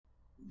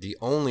The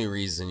only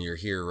reason you're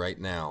here right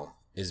now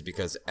is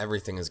because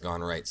everything has gone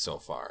right so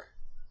far.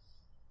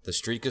 The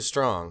streak is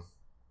strong,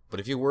 but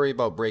if you worry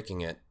about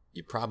breaking it,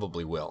 you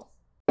probably will.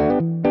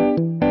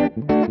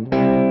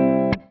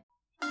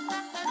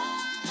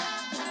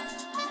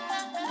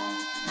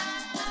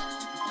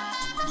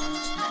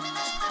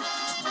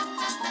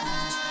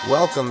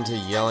 Welcome to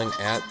Yelling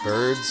at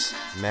Birds.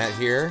 Matt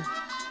here.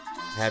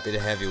 Happy to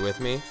have you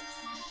with me.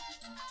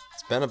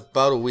 It's been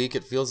about a week.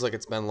 It feels like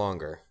it's been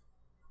longer.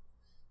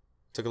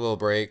 Took a little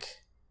break.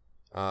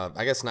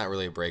 I guess not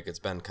really a break. It's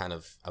been kind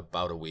of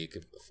about a week.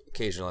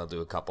 Occasionally I'll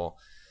do a couple.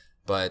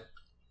 But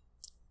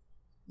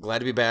glad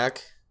to be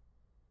back.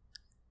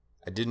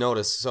 I did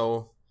notice,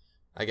 so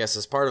I guess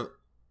as part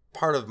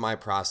of my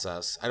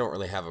process, I don't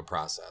really have a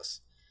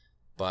process.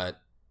 But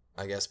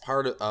I guess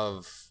part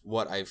of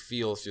what I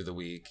feel through the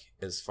week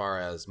as far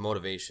as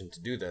motivation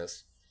to do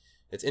this,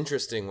 it's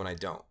interesting when I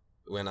don't.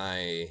 When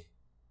I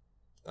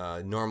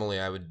normally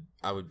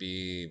I would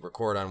be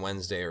record on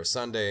Wednesday or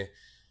Sunday.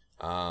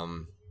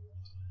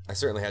 I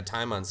certainly had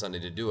time on Sunday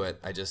to do it.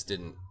 I just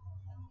didn't.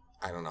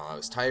 I don't know. I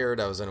was tired.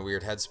 I was in a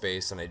weird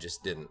headspace, and I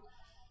just didn't.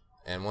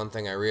 And one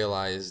thing I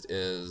realized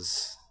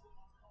is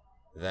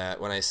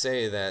that when I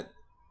say that,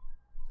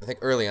 I think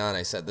early on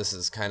I said this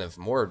is kind of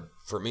more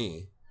for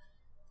me.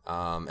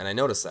 And I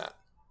noticed that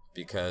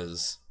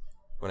because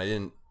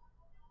when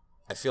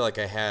I feel like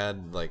I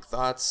had like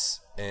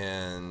thoughts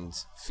and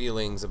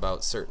feelings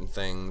about certain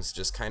things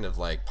just kind of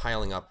like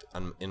piling up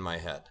in my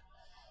head.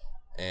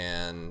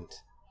 And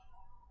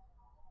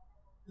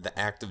the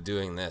act of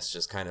doing this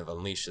just kind of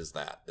unleashes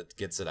that. It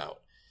gets it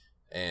out.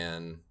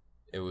 And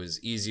it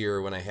was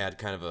easier when I had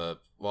kind of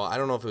I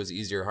don't know if it was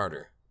easier or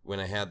harder. When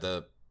I had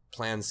the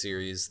planned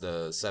series,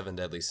 the 7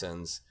 Deadly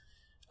Sins,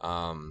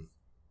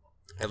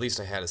 at least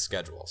I had a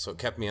schedule. So it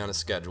kept me on a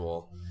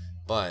schedule.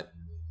 But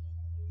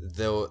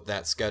though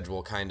that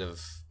schedule kind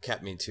of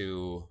kept me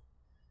to,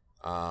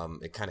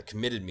 it kind of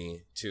committed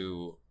me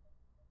to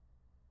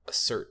a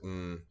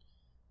certain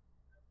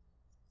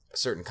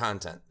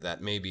content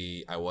that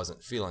maybe I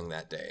wasn't feeling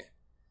that day.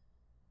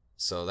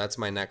 So that's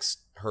my next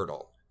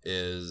hurdle,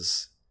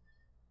 is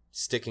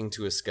sticking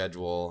to a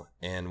schedule,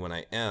 and when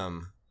I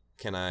am,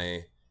 can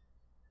I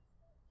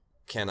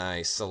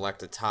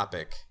select a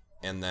topic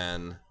and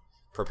then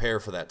prepare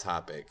for that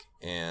topic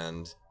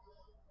and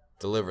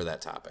deliver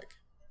that topic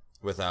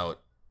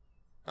without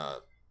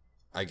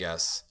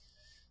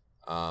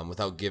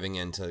without giving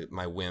in to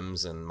my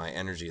whims and my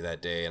energy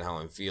that day and how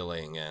I'm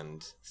feeling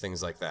and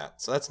things like that.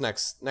 So that's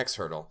next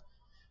hurdle.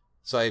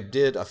 So I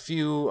did a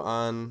few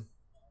on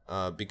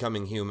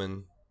Becoming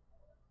Human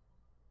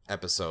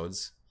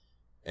episodes,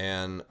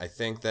 and I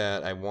think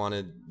that I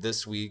wanted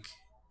this week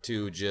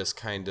to just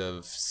kind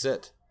of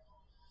sit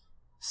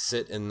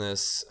in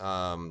this,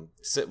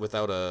 sit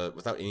without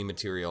any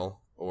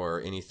material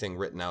or anything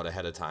written out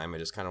ahead of time. I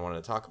just kind of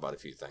wanted to talk about a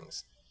few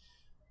things.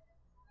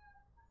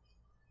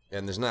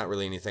 And there's not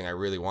really anything I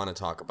really want to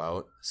talk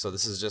about. So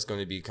this is just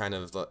going to be kind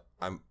of,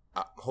 I'm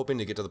hoping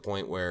to get to the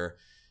point where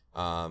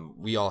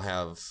we all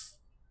have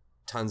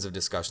tons of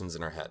discussions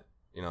in our head.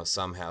 You know,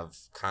 some have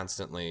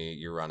constantly,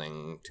 you're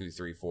running 2,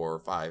 3, 4,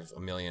 5, a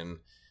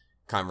million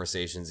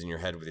conversations in your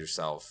head with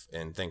yourself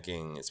and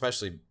thinking,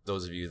 especially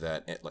those of you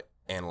that like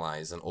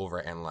analyze and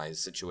overanalyze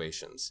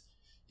situations.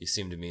 You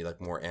seem to me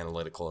like more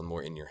analytical and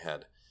more in your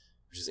head,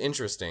 which is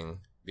interesting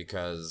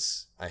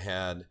because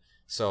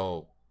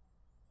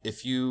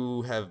if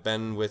you have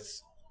been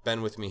with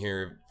me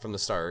here from the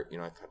start, you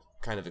know, I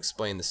kind of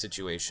explained the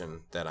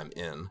situation that I'm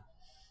in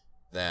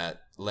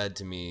that led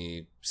to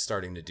me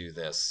starting to do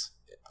this.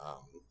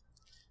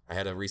 I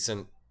had a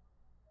recent,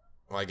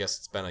 I guess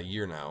it's been a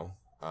year now,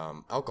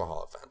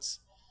 alcohol offense.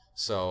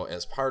 So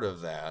as part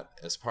of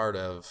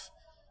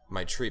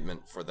my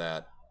treatment for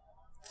that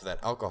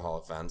alcohol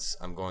offense,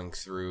 I'm going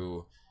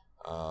through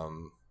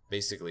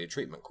basically a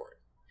treatment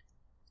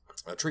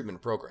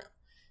program.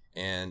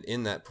 And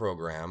in that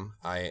program,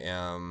 I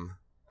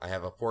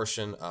have a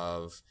portion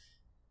of,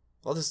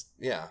 why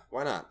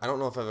not? I don't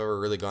know if I've ever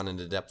really gone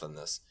into depth on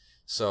this.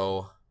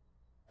 So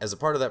as a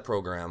part of that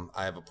program,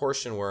 I have a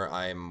portion where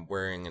I'm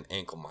wearing an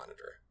ankle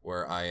monitor,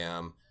 where I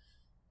am,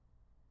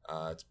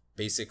 I'm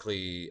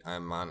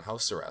on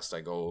house arrest.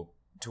 I go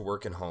to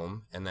work and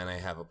home, and then I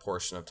have a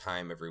portion of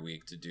time every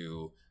week to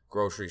do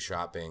grocery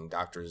shopping,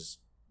 doctor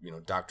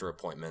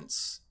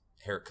appointments,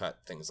 haircut,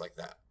 things like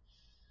that.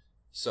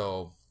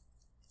 So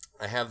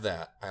I have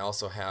that. I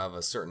also have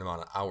a certain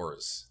amount of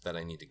hours that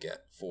I need to get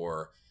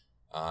for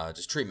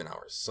just treatment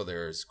hours. So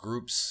there's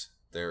groups,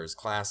 there's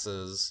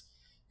classes,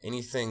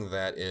 anything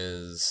that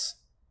it's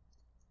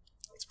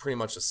pretty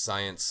much a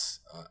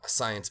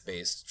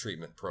science-based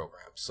treatment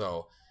program.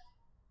 So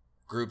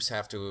groups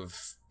have to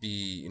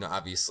be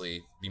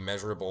obviously be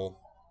measurable.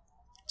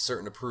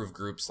 Certain approved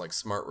groups like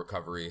Smart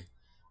Recovery,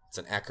 it's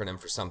an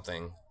acronym for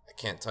something. I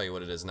can't tell you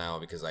what it is now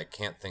because I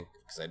can't think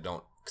because I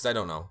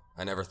don't know.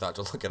 I never thought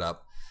to look it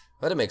up.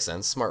 But it makes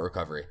sense, Smart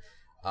Recovery.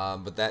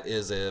 But that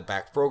is a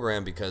backed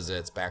program because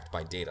it's backed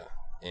by data.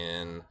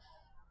 And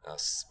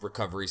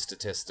recovery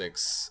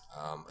statistics,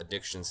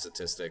 addiction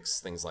statistics,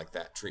 things like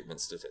that,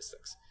 treatment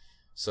statistics.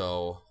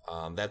 So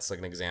that's like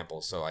an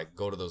example. So I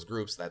go to those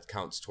groups, that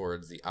counts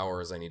towards the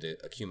hours I need to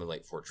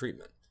accumulate for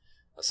treatment.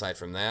 Aside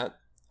from that,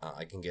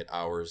 I can get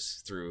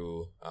hours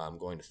through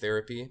going to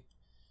therapy,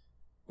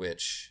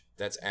 which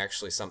that's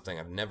actually something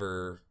I've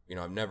never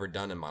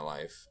done in my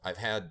life. I've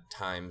had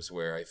times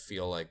where I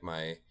feel like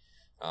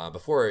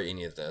before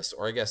any of this,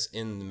 or I guess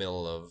in the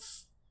middle of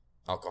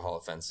alcohol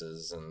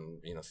offenses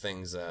and,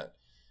 things that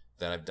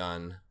I've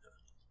done,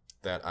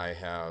 that I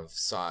have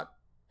sought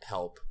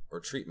help or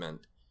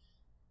treatment.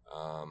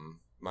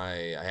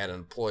 I had an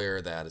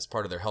employer that as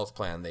part of their health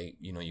plan, they,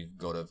 you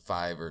go to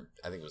 5 or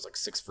I think it was like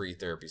 6 free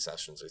therapy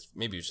sessions, or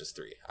maybe it was just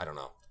 3. I don't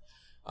know.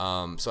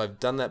 So I've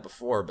done that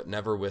before, but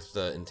never with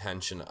the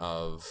intention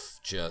of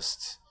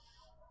just,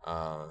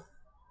 I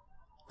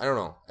don't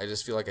know. I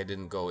just feel like I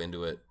didn't go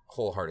into it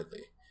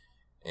wholeheartedly.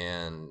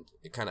 And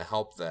it kind of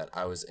helped that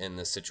I was in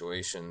this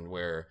situation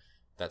where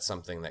that's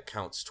something that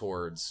counts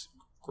towards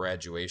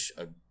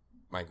graduation,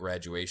 my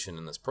graduation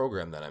in this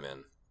program that I'm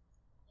in.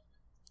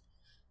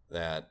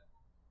 That,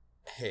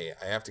 hey,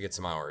 I have to get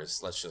some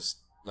hours. Let's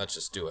just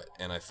do it.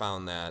 And I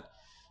found that,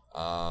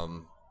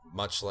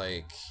 much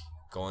like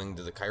going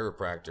to the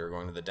chiropractor,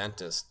 going to the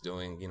dentist,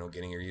 getting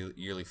your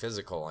yearly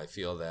physical, I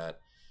feel that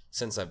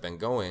since I've been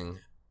going,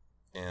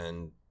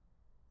 and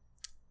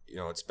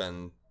it's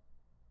been,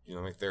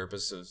 my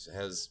therapist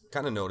has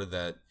kind of noted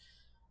that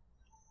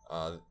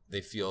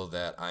they feel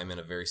that I'm in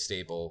a very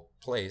stable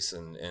place,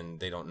 and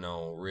they don't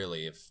know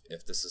really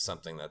if this is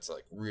something that's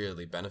like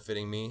really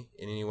benefiting me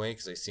in any way,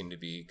 because I seem to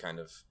be kind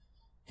of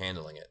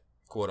handling it,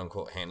 quote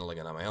unquote, handling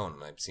it on my own,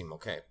 and I seem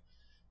okay.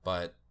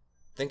 But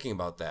thinking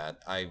about that,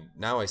 I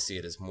see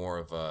it as more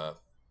of a,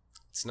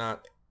 it's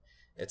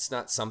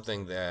not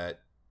something that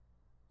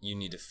you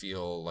need to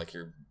feel like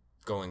you're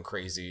going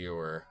crazy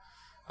or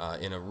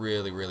in a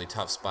really, really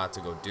tough spot to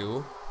go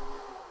do.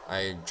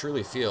 I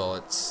truly feel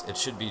it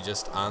should be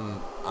just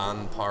on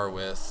par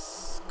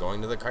with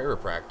going to the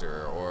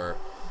chiropractor or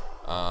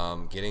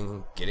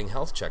getting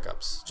health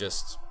checkups,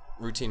 just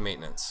routine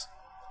maintenance.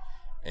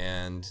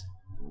 And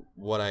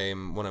what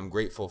I'm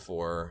grateful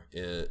for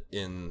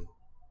in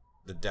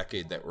the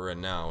decade that we're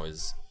in now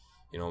is,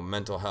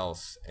 mental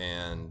health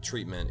and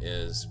treatment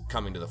is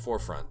coming to the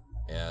forefront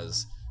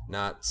as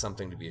not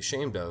something to be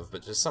ashamed of,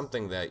 but just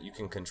something that you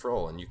can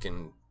control and you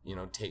can,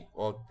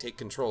 take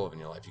control of in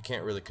your life. You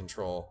can't really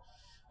control,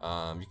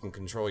 you can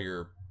control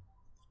your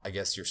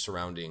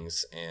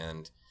surroundings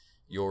and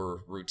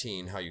your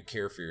routine, how you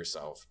care for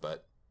yourself,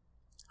 but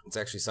it's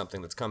actually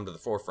something that's come to the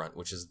forefront,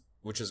 which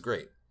is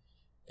great.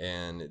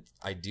 And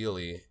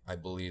ideally, I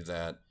believe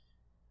that,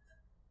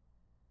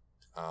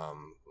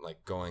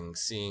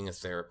 seeing a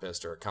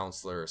therapist or a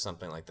counselor or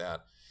something like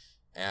that,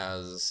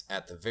 as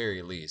at the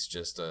very least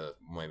just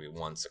maybe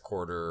once a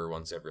quarter or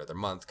once every other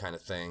month kind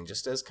of thing,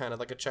 just as kind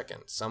of like a check-in,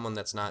 someone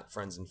that's not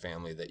friends and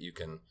family that you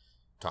can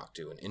talk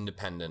to, an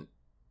independent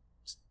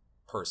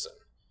person.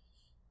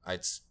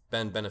 It's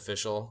been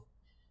beneficial,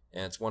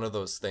 and it's one of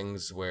those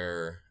things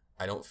where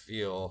I don't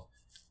feel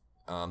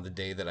the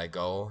day that I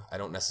go, I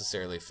don't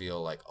necessarily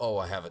feel like, oh,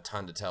 I have a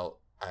ton to tell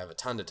her,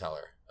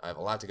 I have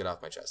a lot to get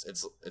off my chest.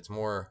 It's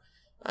more,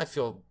 I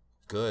feel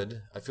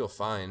good, I feel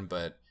fine,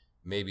 but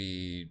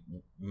maybe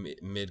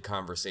mid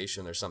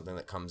conversation there's something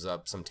that comes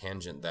up, some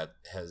tangent that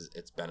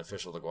it's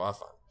beneficial to go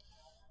off on.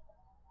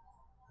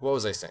 What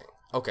was I saying?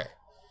 Okay,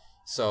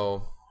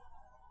 so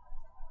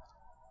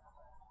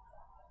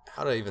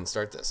how did I even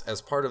start this?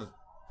 As part of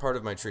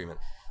my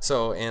treatment.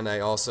 So, and I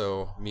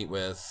also meet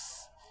with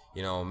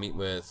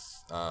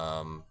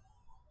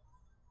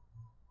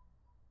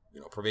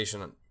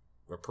probation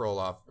or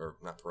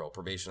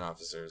probation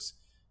officers,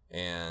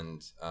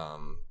 and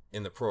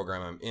in the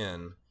program I'm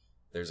in,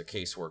 there's a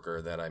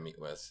caseworker that I meet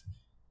with.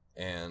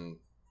 And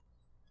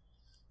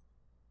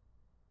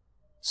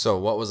so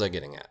what was I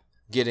getting at?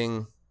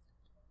 Getting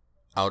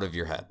out of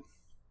your head.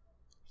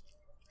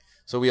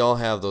 So we all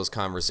have those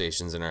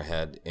conversations in our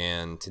head.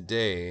 And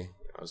today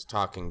I was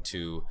talking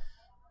to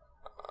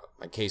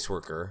my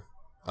caseworker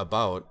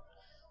about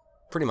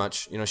pretty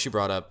much, she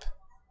brought up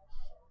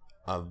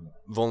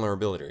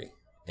vulnerability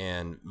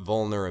and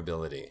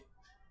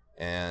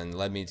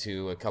led me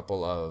to a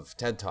couple of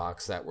TED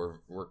Talks that were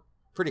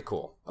pretty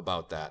cool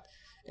about that.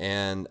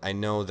 And I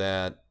know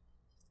that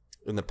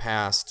in the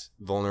past,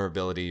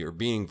 vulnerability or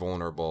being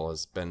vulnerable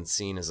has been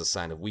seen as a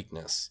sign of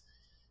weakness.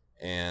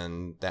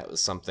 And that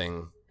was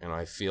something,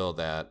 I feel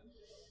that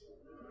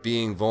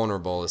being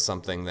vulnerable is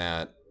something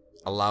that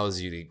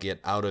allows you to get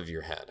out of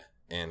your head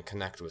and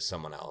connect with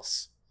someone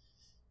else.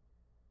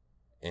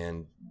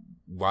 And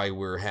why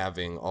we're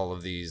having all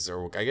of these,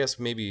 or I guess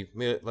maybe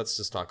let's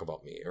just talk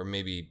about me, or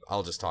maybe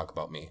I'll just talk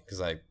about me,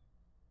 because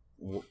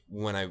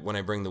when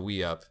I bring the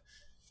we up,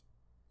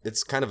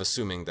 it's kind of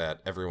assuming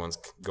that everyone's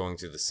going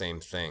through the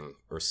same thing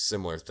or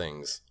similar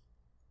things,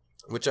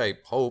 which I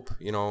hope,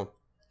 when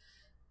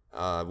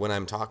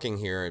I'm talking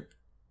here,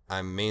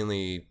 I'm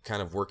mainly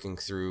kind of working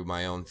through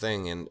my own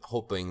thing and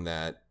hoping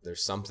that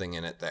there's something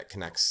in it that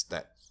connects,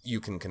 that you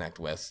can connect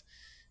with,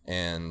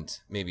 and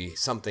maybe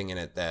something in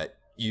it that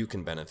you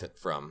can benefit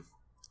from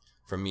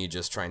me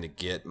just trying to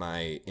get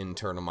my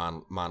internal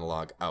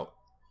monologue out.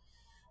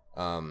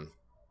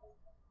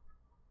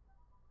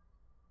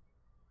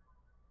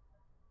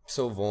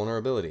 So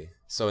vulnerability.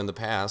 So in the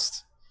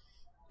past,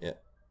 yeah,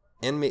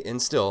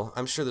 and still,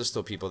 I'm sure there's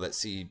still people that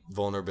see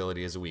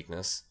vulnerability as a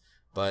weakness,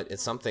 but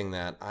it's something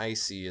that I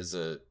see as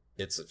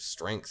it's a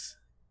strength.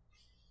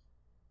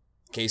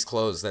 Case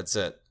closed. That's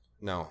it.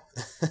 No.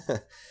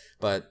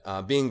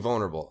 But being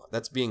vulnerable,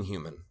 that's being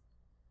human.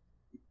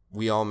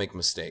 We all make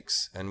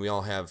mistakes, and we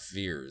all have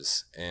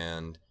fears,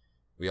 and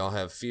we all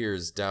have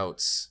fears,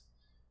 doubts,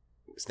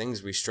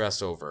 things we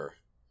stress over,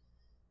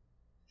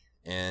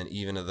 and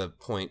even to the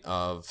point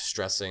of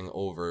stressing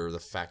over the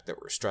fact that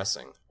we're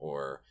stressing,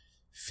 or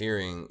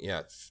fearing,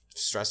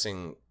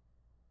 stressing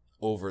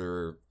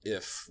over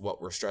if what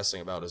we're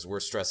stressing about is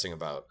worth stressing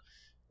about,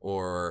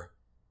 or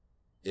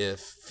if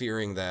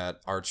fearing that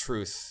our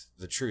truth,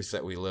 the truth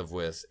that we live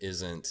with,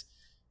 isn't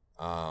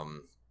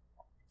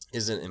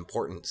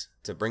important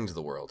to bring to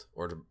the world,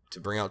 or to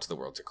bring out to the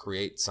world, to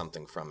create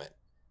something from it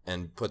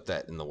and put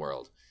that in the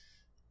world.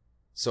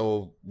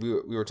 So we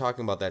were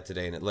talking about that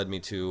today, and it led me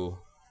to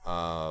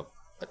a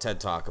TED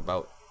Talk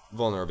about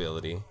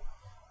vulnerability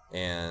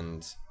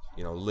and,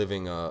 you know,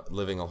 living a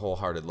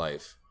wholehearted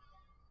life.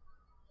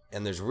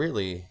 And there's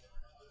really,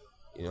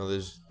 you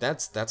know,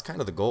 that's kind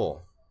of the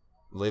goal,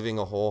 living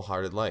a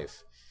wholehearted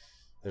life.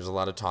 There's a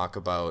lot of talk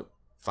about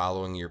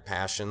following your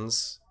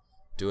passions,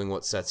 doing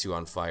what sets you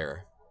on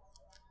fire.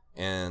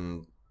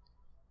 And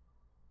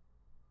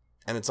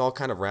it's all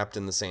kind of wrapped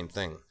in the same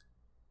thing,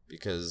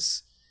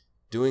 because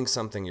doing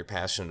something you're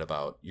passionate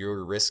about,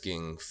 you're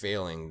risking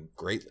failing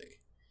greatly.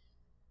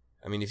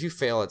 I mean, if you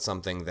fail at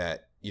something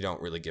that you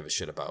don't really give a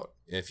shit about,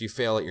 if you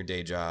fail at your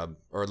day job,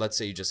 or let's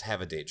say you just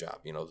have a day job,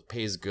 you know, the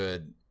pay's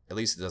good, at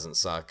least it doesn't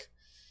suck.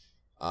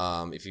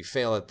 If you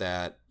fail at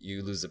that,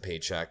 you lose a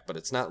paycheck, but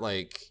it's not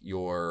like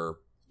your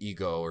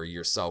ego or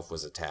yourself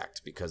was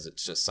attacked, because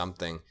it's just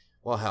something,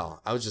 well,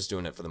 hell, I was just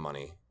doing it for the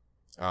money.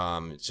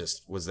 It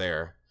just was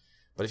there.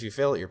 But if you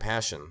fail at your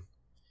passion,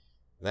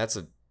 that's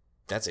a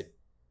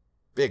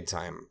big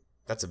time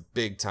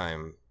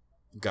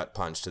gut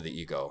punch to the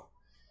ego,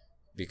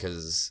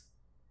 because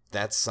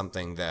that's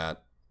something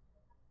that,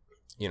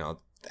 you know,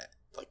 that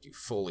like you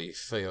fully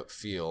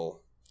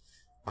feel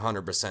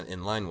 100%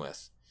 in line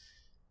with.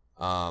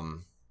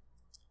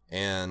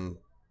 And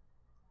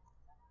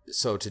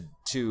so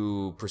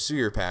to pursue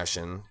your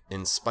passion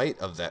in spite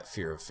of that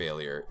fear of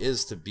failure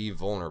is to be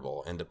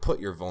vulnerable and to put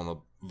your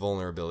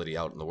vulnerability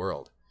out in the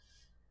world.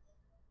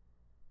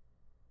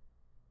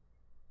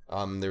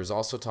 There's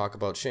also talk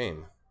about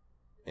shame,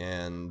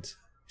 and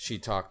she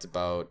talked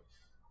about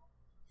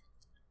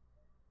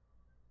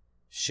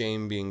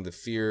shame being the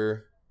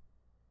fear.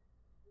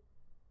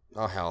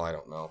 Oh, hell, I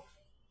don't know.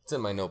 It's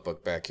in my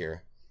notebook back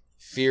here.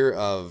 Fear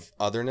of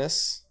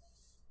otherness,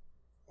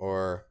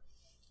 or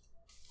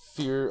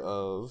fear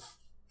of,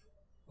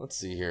 let's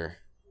see here.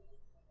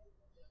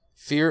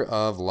 Fear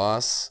of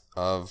loss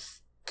of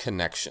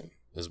connection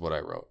is what I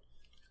wrote.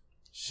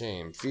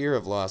 Shame, fear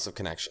of loss of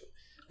connection.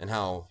 And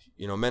how,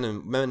 you know, men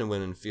and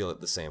women feel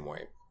it the same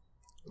way.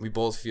 We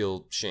both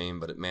feel shame,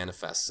 but it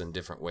manifests in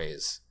different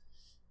ways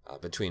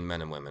between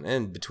men and women,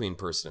 and between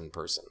person and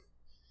person.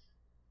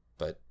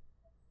 But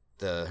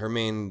her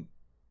main,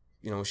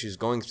 you know, she's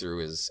going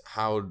through is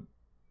how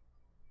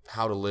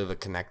to live a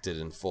connected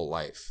and full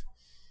life,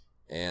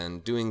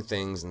 and doing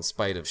things in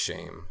spite of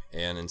shame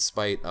and in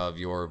spite of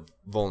your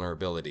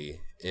vulnerability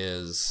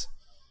is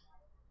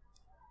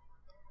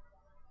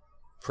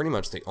pretty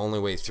much the only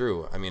way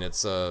through. I mean,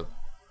 it's a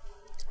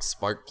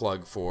spark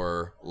plug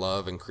for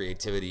love and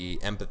creativity,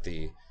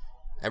 empathy,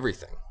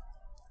 everything.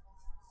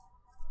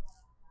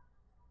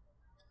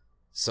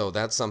 So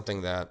that's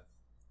something that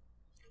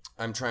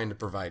I'm trying to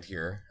provide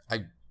here.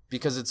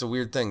 Because it's a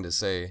weird thing to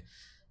say,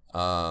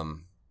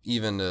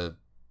 even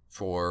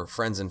for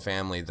friends and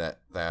family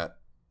that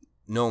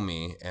know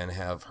me and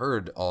have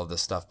heard all of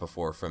this stuff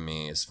before from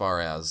me, as far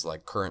as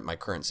like my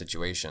current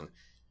situation.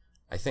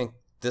 I think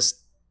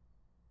this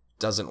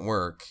doesn't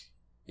work.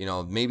 You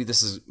know, maybe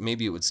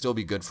it would still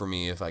be good for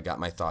me if I got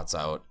my thoughts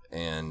out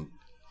and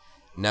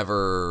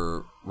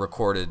never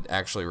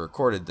actually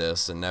recorded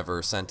this and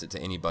never sent it to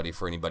anybody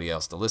for anybody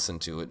else to listen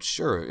to it.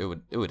 Sure,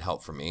 it would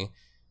help for me,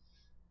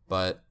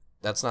 but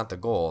that's not the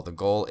goal. The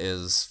goal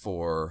is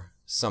for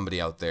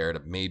somebody out there to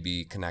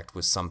maybe connect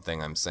with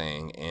something I'm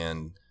saying,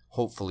 and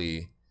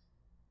hopefully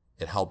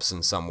it helps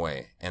in some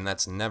way. And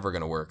that's never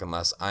going to work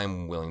unless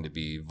I'm willing to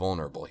be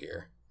vulnerable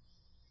here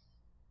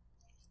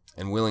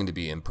and willing to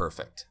be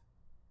imperfect.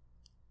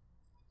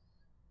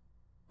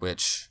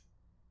 Which,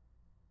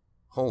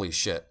 holy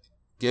shit,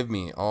 give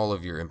me all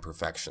of your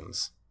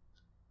imperfections.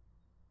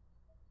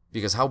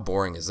 Because how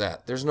boring is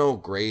that?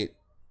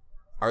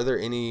 Are there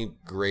any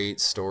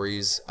great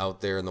stories out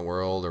there in the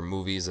world or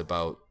movies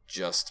about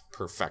just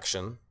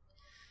perfection?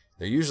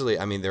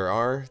 There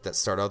are that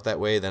start out that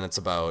way. Then it's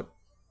about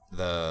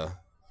the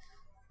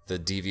the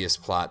devious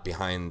plot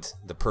behind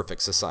the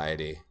perfect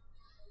society,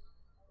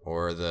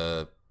 or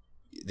the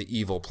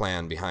evil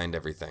plan behind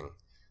everything.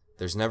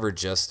 There's never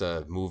just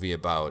a movie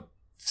about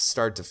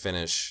start to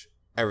finish,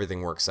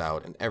 everything works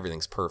out and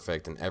everything's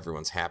perfect and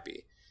everyone's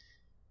happy.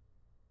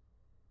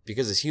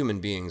 Because as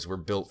human beings, we're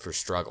built for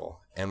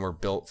struggle, and we're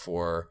built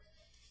for,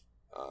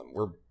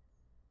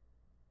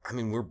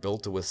 we're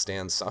built to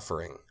withstand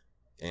suffering.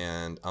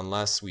 And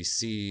unless we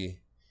see,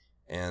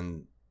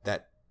 and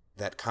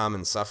that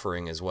common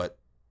suffering is what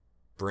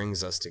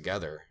brings us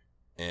together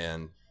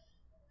and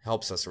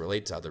helps us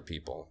relate to other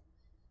people.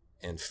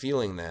 And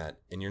feeling that,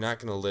 and you're not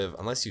going to live,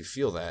 unless you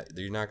feel that,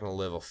 you're not going to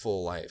live a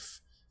full life,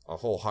 a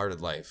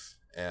wholehearted life,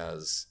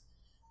 as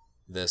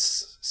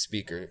this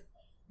speaker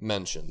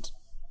mentioned.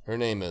 Her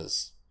name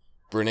is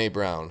Brene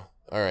Brown.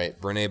 All right,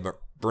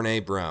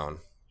 Brene Brown.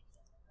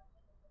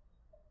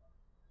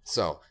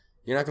 So,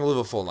 you're not going to live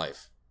a full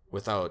life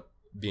without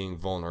being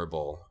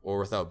vulnerable or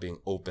without being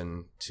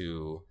open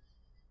to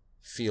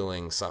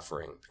feeling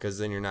suffering, because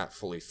then you're not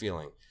fully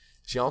feeling.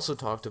 She also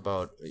talked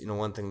about,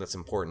 one thing that's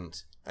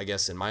important, I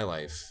guess, in my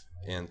life,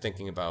 and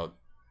thinking about,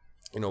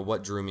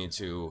 what drew me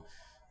to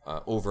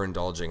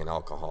overindulging in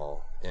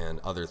alcohol and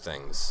other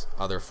things,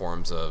 other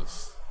forms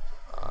of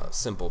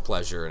simple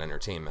pleasure and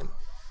entertainment.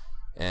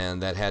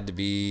 And that had to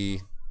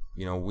be,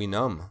 we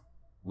numb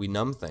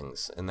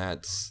things. And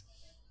that's,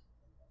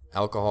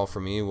 alcohol for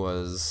me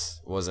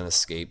was an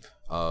escape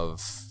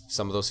of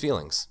some of those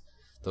feelings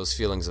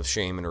of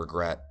shame and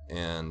regret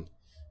and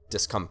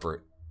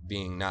discomfort,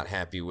 being not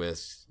happy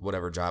with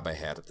whatever job I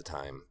had at the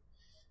time,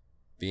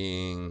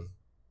 being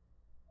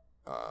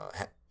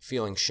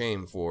feeling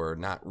shame for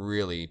not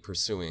really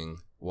pursuing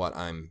what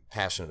I'm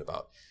passionate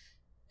about.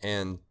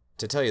 And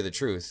to tell you the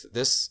truth,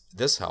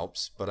 this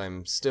helps, but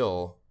I'm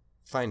still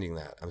finding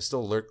that. I'm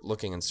still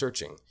looking and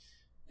searching.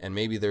 And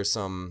maybe there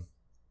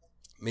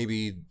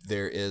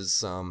is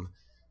some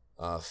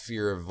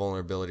fear of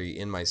vulnerability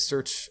in my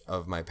search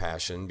of my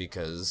passion,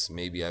 because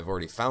maybe I've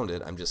already found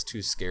it. I'm just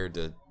too scared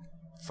to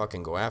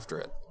fucking go after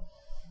it.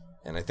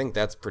 And I think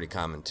that's pretty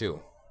common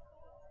too.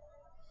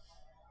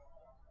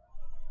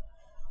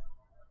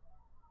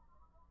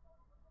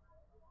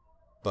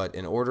 But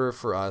in order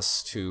for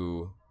us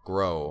to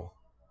grow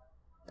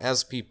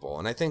as people,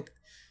 and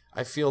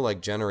I feel like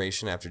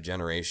generation after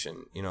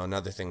generation,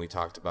 another thing we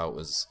talked about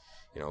was,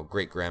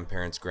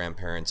 great-grandparents,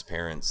 grandparents,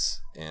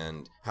 parents,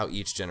 and how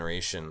each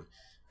generation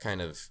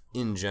kind of,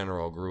 in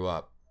general, grew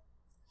up.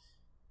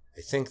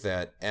 I think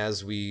that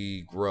as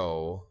we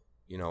grow,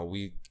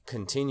 we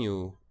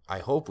continue, I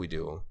hope we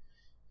do,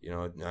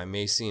 it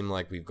may seem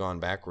like we've gone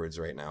backwards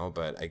right now,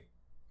 but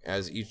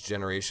as each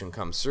generation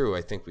comes through,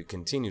 I think we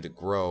continue to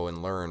grow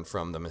and learn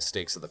from the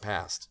mistakes of the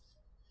past,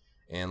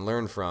 and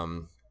learn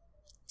from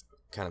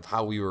kind of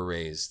how we were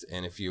raised.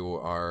 And if you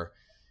are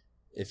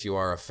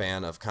a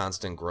fan of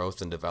constant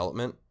growth and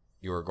development,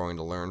 you are going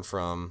to learn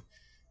from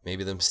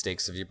maybe the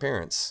mistakes of your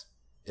parents,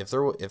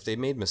 if they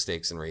made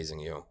mistakes in raising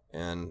you.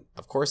 And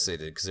of course they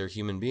did, because they're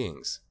human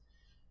beings.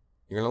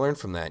 You're going to learn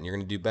from that, and you're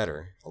going to do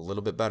better, a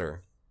little bit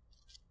better.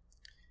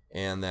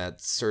 And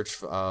that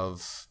search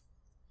of,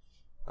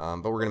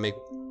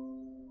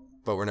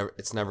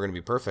 it's never going to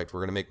be perfect. We're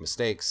going to make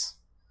mistakes.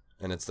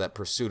 And it's that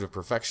pursuit of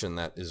perfection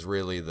that is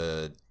really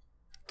the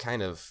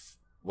kind of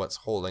what's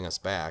holding us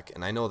back.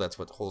 And I know that's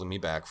what's holding me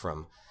back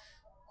from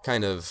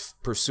kind of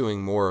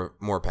pursuing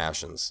more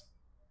passions,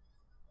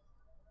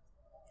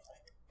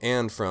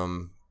 and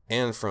from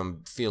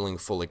feeling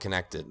fully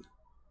connected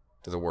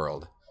to the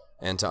world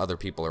and to other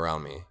people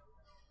around me.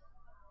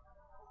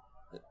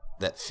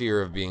 That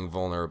fear of being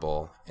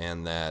vulnerable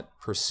and that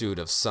pursuit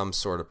of some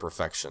sort of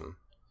perfection.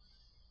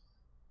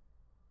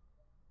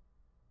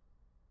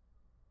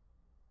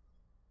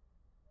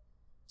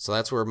 So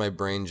that's where my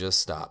brain just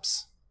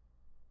stops.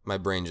 My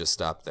brain just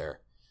stopped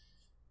there.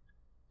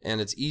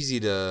 And it's easy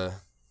to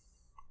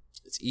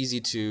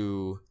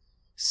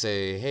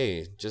say,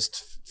 hey,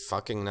 just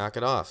fucking knock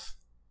it off.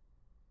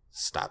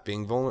 Stop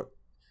being vulnerable,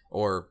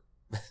 or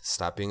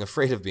stop being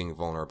afraid of being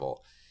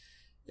vulnerable.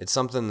 It's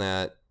something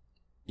that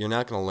you're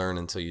not going to learn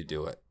until you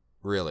do it,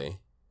 really.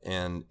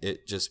 And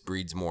it just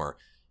breeds more.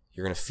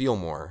 You're going to feel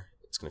more.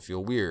 It's going to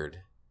feel weird.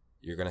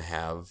 You're going to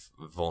have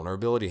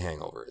vulnerability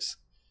hangovers,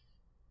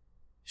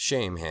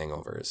 shame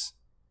hangovers.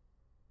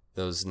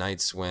 Those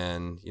nights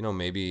when,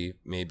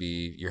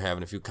 maybe you're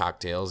having a few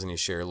cocktails and you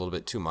share a little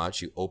bit too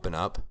much, you open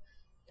up,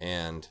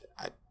 and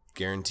I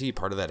guarantee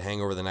part of that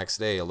hangover the next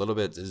day, a little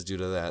bit is due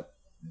to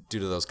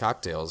those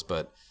cocktails,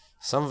 but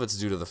some of it's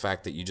due to the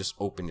fact that you just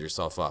opened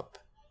yourself up.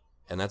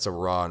 And that's a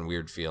raw and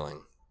weird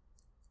feeling.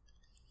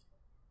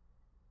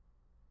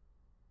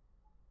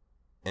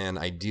 And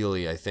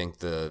ideally, I think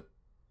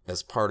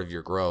as part of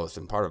your growth,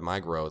 and part of my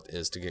growth,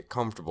 is to get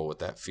comfortable with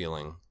that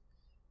feeling.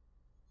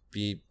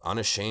 Be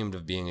unashamed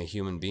of being a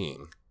human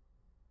being.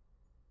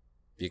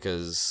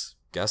 Because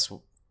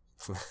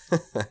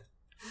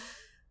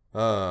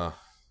why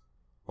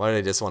did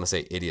I just want to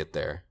say idiot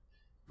there?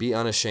 Be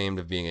unashamed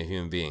of being a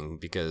human being,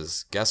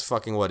 because guess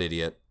fucking what,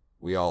 idiot?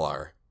 We all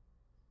are.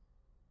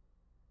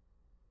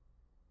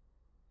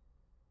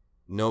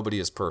 Nobody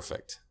is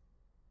perfect.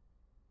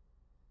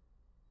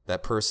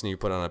 That person you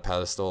put on a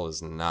pedestal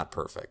is not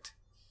perfect.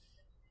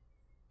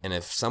 And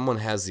if someone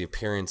has the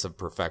appearance of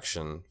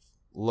perfection,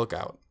 look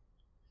out.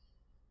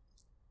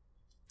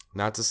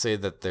 Not to say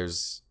that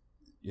there's,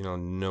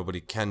 nobody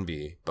can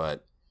be,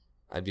 but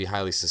I'd be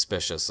highly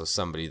suspicious of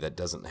somebody that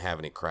doesn't have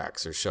any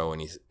cracks or show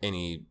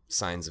any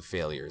signs of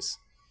failures.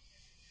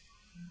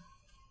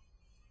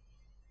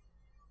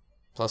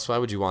 Plus, why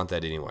would you want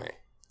that anyway?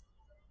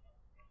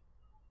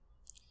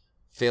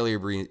 Failure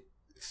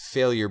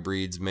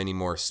breeds many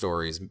more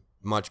stories,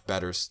 much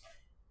better.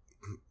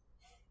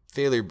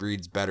 Failure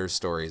breeds better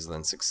stories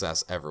than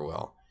success ever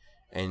will.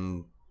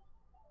 And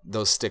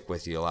those stick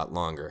with you a lot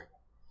longer.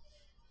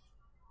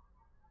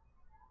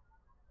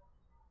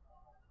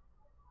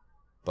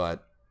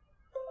 But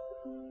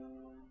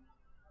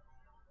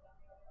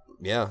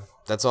yeah,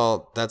 that's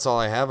all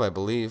I have, I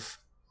believe.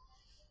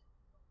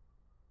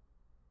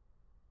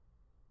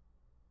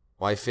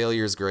 Why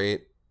failure is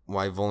great,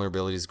 why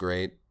vulnerability is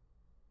great,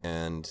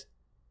 and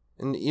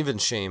even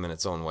shame in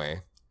its own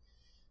way.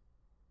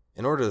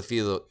 In order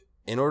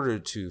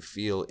to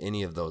feel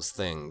any of those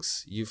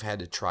things, you've had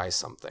to try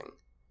something.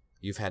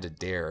 You've had to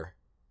dare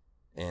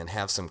and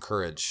have some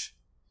courage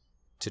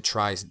to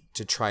try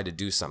to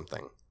do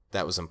something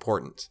that was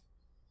important.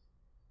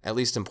 At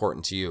least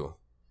important to you.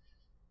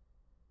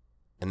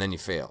 And then you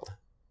failed.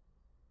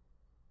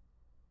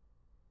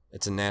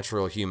 It's a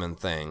natural human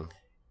thing,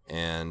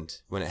 and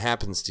when it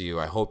happens to you,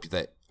 I hope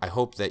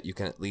that you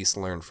can at least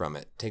learn from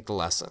it. Take the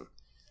lesson.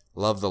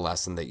 Love the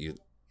lesson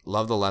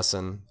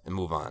and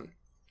move on.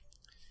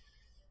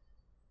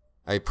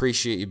 I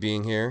appreciate you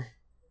being here.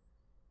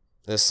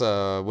 This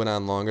went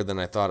on longer than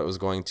I thought it was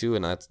going to,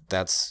 and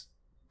that's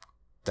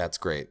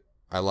great.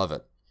 I love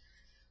it.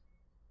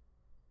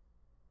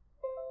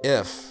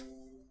 If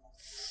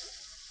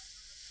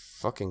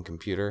fucking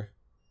computer,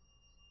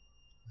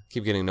 I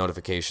keep getting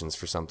notifications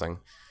for something.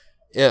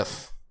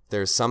 If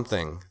there's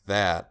something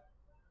that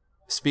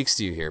speaks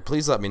to you here,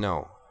 please let me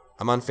know.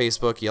 I'm on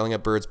Facebook, Yelling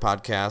at Birds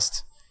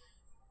Podcast,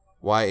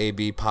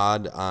 YAB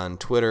Pod on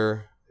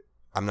Twitter.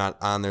 I'm not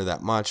on there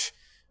that much.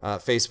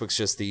 Facebook's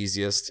just the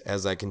easiest.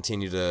 As I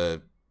continue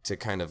to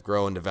kind of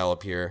grow and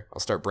develop here, I'll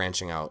start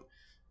branching out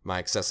my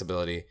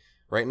accessibility.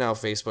 Right now,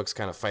 Facebook's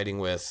kind of fighting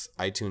with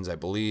iTunes, I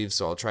believe,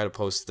 so I'll try to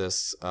post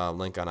this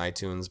link on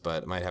iTunes,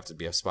 but it might have to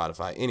be on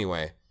Spotify.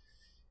 Anyway,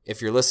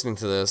 if you're listening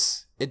to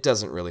this, it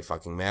doesn't really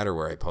fucking matter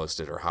where I post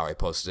it or how I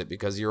posted it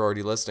because you're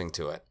already listening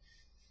to it.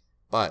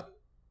 But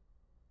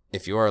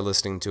if you are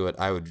listening to it,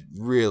 I would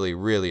really,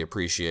 really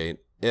appreciate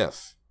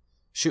if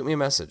shoot me a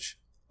message.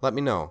 Let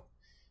me know.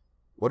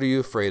 What are you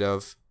afraid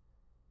of?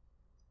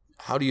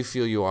 How do you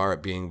feel you are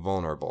at being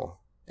vulnerable?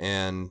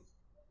 And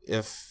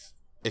if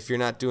you're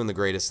not doing the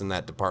greatest in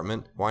that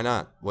department, why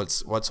not?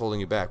 What's holding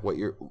you back?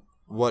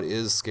 What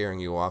is scaring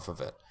you off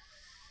of it?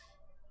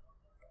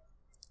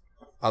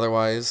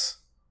 Otherwise,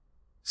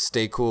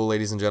 stay cool,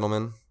 ladies and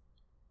gentlemen.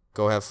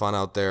 Go have fun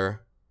out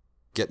there.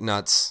 Get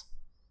nuts.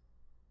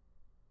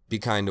 Be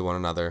kind to one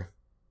another.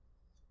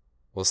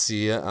 We'll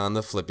see you on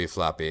the flippy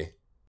floppy.